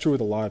hometown. And that's true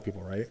with a lot of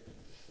people, right?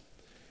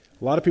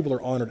 A lot of people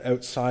are honored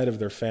outside of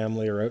their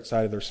family or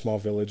outside of their small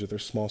village or their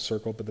small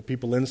circle, but the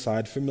people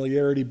inside,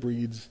 familiarity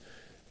breeds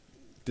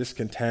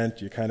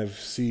discontent. You kind of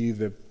see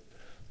the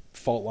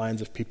fault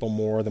lines of people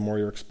more the more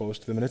you're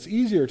exposed to them. And it's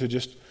easier to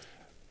just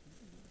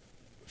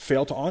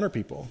fail to honor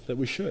people that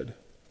we should.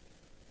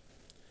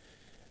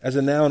 As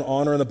a noun,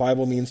 honor in the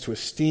Bible means to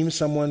esteem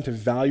someone, to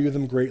value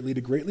them greatly,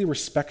 to greatly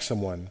respect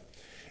someone.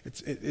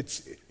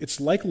 It's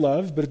like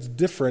love, but it's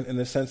different in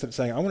the sense that it's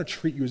saying, I want to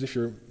treat you as if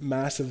you're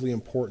massively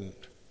important.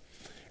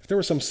 If there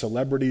was some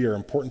celebrity or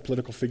important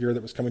political figure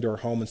that was coming to our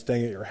home and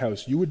staying at your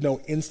house, you would know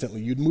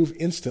instantly, you'd move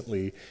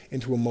instantly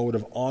into a mode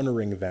of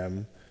honoring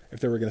them if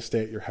they were going to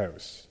stay at your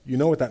house. You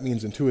know what that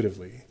means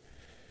intuitively.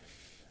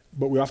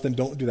 But we often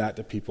don't do that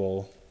to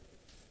people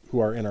who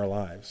are in our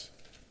lives.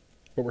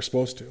 But we're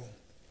supposed to.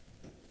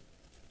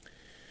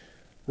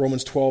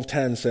 Romans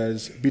 12:10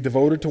 says, be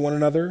devoted to one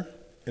another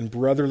in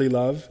brotherly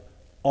love,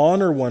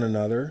 honor one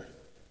another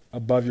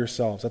above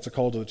yourselves. That's a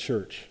call to the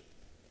church.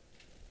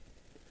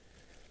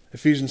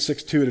 Ephesians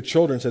 6:2 to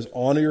children says,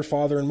 honor your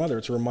father and mother.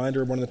 It's a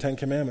reminder of one of the 10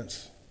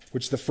 commandments,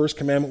 which is the first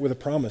commandment with a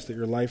promise that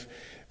your life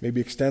may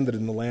be extended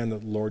in the land that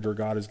the Lord your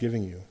God is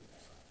giving you.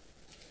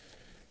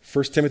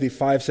 1 Timothy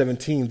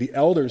 5:17, the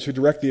elders who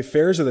direct the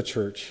affairs of the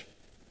church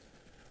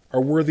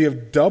are worthy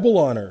of double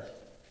honor,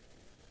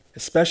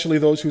 especially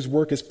those whose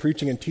work is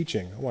preaching and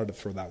teaching. I wanted to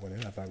throw that one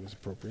in. I thought it was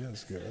appropriate.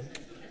 That's good.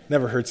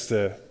 Never hurts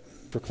to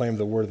proclaim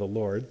the word of the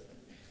Lord.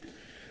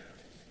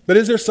 But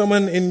is there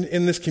someone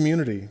in this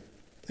community,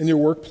 in your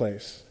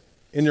workplace,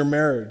 in your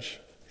marriage,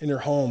 in your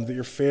home, that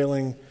you're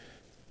failing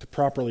to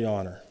properly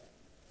honor?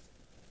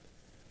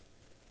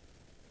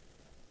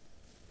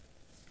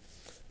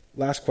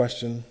 Last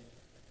question.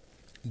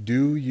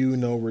 Do you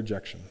know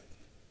rejection?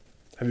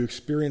 Have you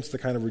experienced the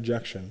kind of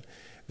rejection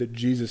that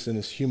Jesus in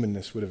his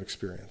humanness would have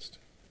experienced?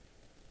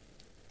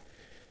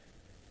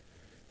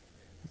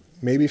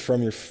 Maybe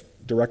from your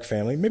direct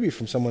family, maybe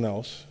from someone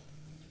else.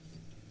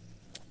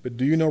 But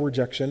do you know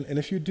rejection? And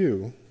if you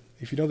do,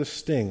 if you know the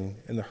sting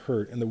and the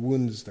hurt and the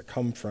wounds that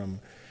come from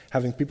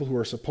having people who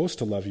are supposed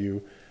to love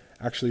you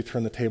actually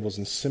turn the tables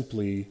and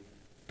simply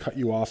cut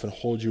you off and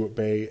hold you at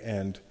bay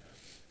and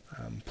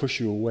push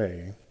you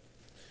away,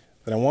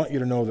 then I want you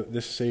to know that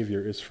this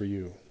Savior is for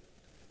you.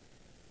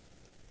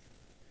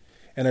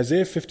 And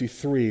Isaiah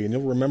 53, and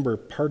you'll remember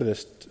part of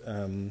this,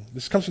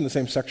 this comes from the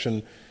same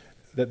section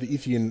that the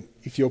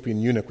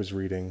Ethiopian eunuch was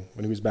reading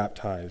when he was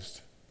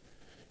baptized.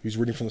 He was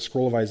reading from the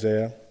scroll of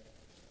Isaiah.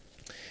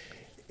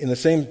 In the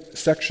same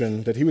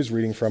section that he was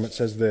reading from, it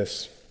says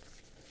this.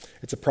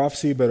 It's a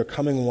prophecy about a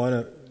coming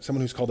one,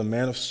 someone who's called a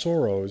man of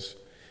sorrows.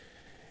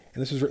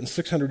 And this was written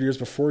 600 years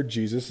before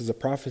Jesus as a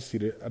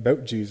prophecy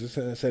about Jesus.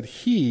 And it said,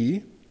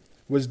 he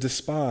was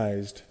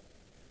despised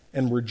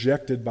and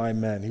rejected by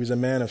men. He was a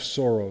man of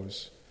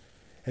sorrows.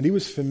 And he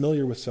was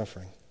familiar with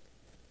suffering.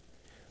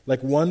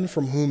 Like one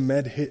from whom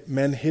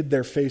men hid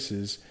their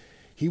faces,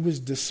 he was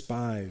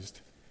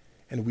despised,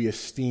 and we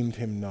esteemed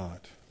him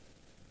not.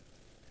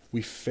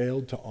 We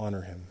failed to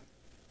honor him.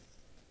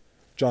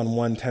 John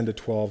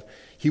 1:10-12,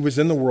 he was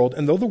in the world,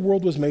 and though the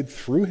world was made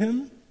through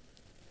him,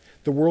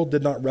 the world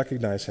did not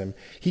recognize him.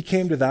 He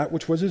came to that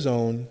which was his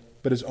own,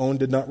 but his own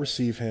did not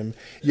receive him.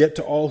 Yet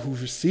to all who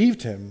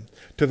received him,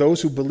 to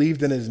those who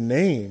believed in his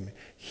name,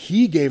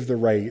 he gave the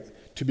right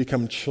to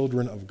become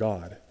children of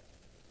God.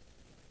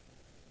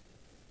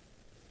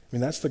 I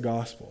mean, that's the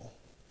gospel.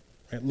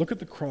 Right? Look at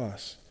the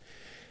cross.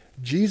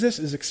 Jesus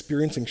is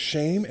experiencing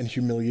shame and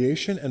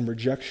humiliation and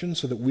rejection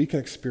so that we can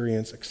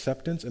experience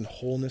acceptance and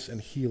wholeness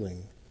and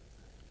healing.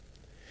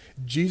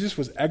 Jesus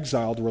was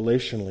exiled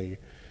relationally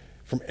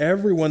from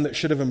everyone that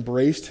should have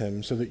embraced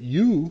him so that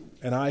you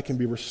and I can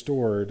be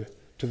restored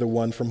to the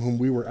one from whom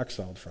we were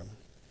exiled from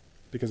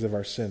because of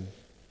our sin.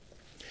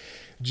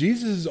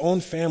 Jesus' own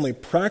family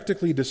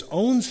practically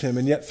disowns him,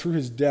 and yet through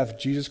his death,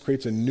 Jesus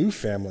creates a new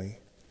family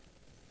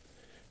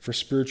for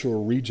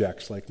spiritual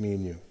rejects like me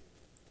and you.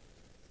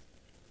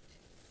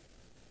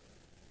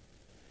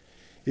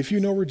 If you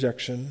know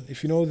rejection,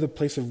 if you know the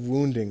place of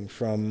wounding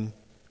from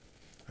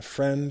a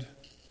friend,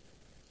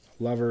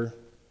 a lover,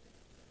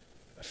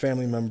 a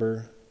family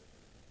member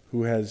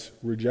who has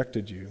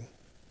rejected you,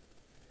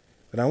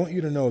 then I want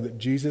you to know that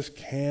Jesus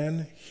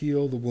can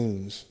heal the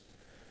wounds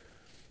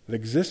that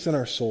exist in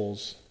our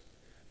souls,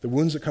 the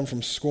wounds that come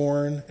from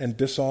scorn and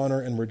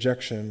dishonor and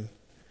rejection.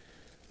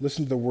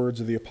 Listen to the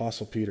words of the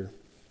Apostle Peter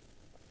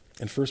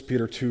in 1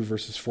 Peter 2,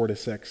 verses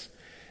 4-6.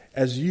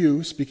 As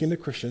you, speaking to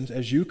Christians,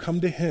 as you come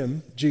to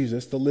him,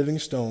 Jesus, the living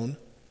stone,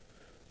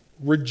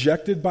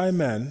 rejected by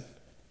men,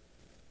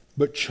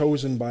 but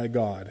chosen by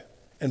God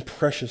and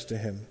precious to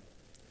him,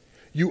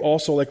 you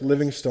also, like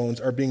living stones,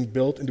 are being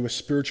built into a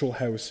spiritual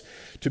house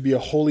to be a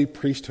holy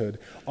priesthood,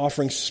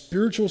 offering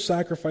spiritual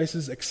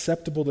sacrifices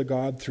acceptable to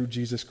God through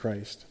Jesus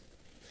Christ.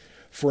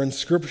 For in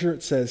Scripture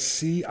it says,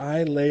 see,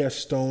 I lay a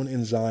stone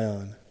in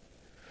Zion,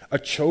 a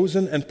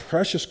chosen and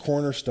precious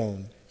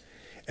cornerstone,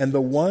 and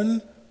the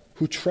one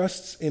who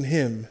trusts in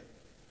him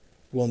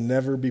will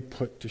never be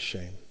put to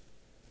shame.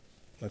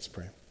 Let's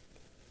pray.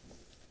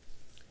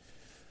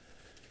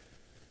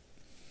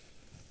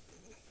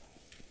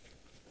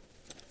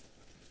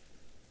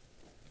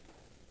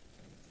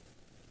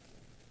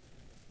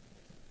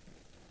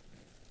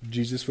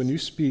 Jesus, when you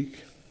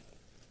speak,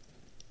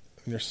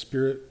 and your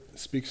Spirit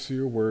speaks through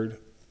your word,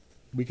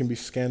 we can be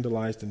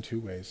scandalized in two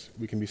ways.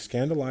 We can be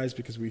scandalized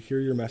because we hear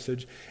your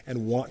message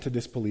and want to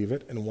disbelieve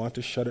it and want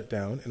to shut it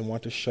down and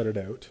want to shut it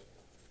out.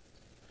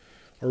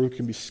 Or we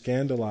can be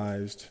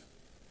scandalized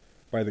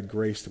by the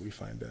grace that we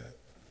find in it.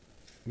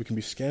 We can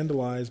be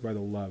scandalized by the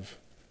love.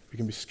 We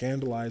can be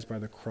scandalized by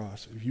the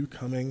cross of you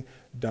coming,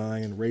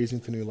 dying, and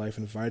raising to new life,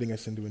 inviting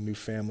us into a new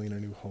family and a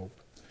new hope.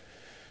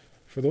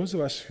 For those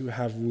of us who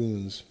have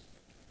wounds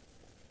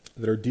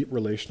that are deep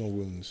relational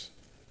wounds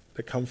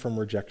that come from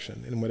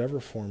rejection in whatever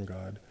form,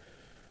 God,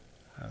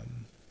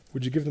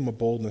 would you give them a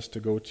boldness to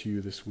go to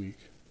you this week,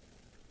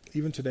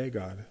 even today,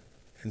 God,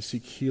 and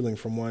seek healing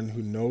from one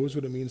who knows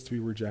what it means to be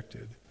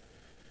rejected?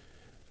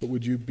 But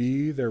would you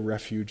be their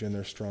refuge and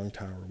their strong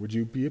tower? Would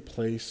you be a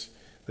place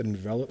that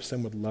envelops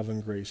them with love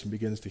and grace and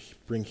begins to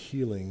bring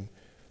healing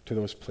to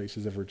those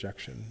places of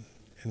rejection?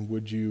 And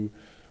would you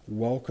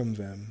welcome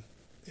them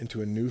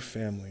into a new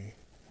family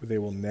where they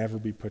will never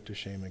be put to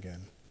shame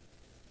again?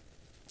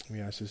 We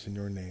ask this in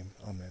your name.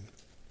 Amen.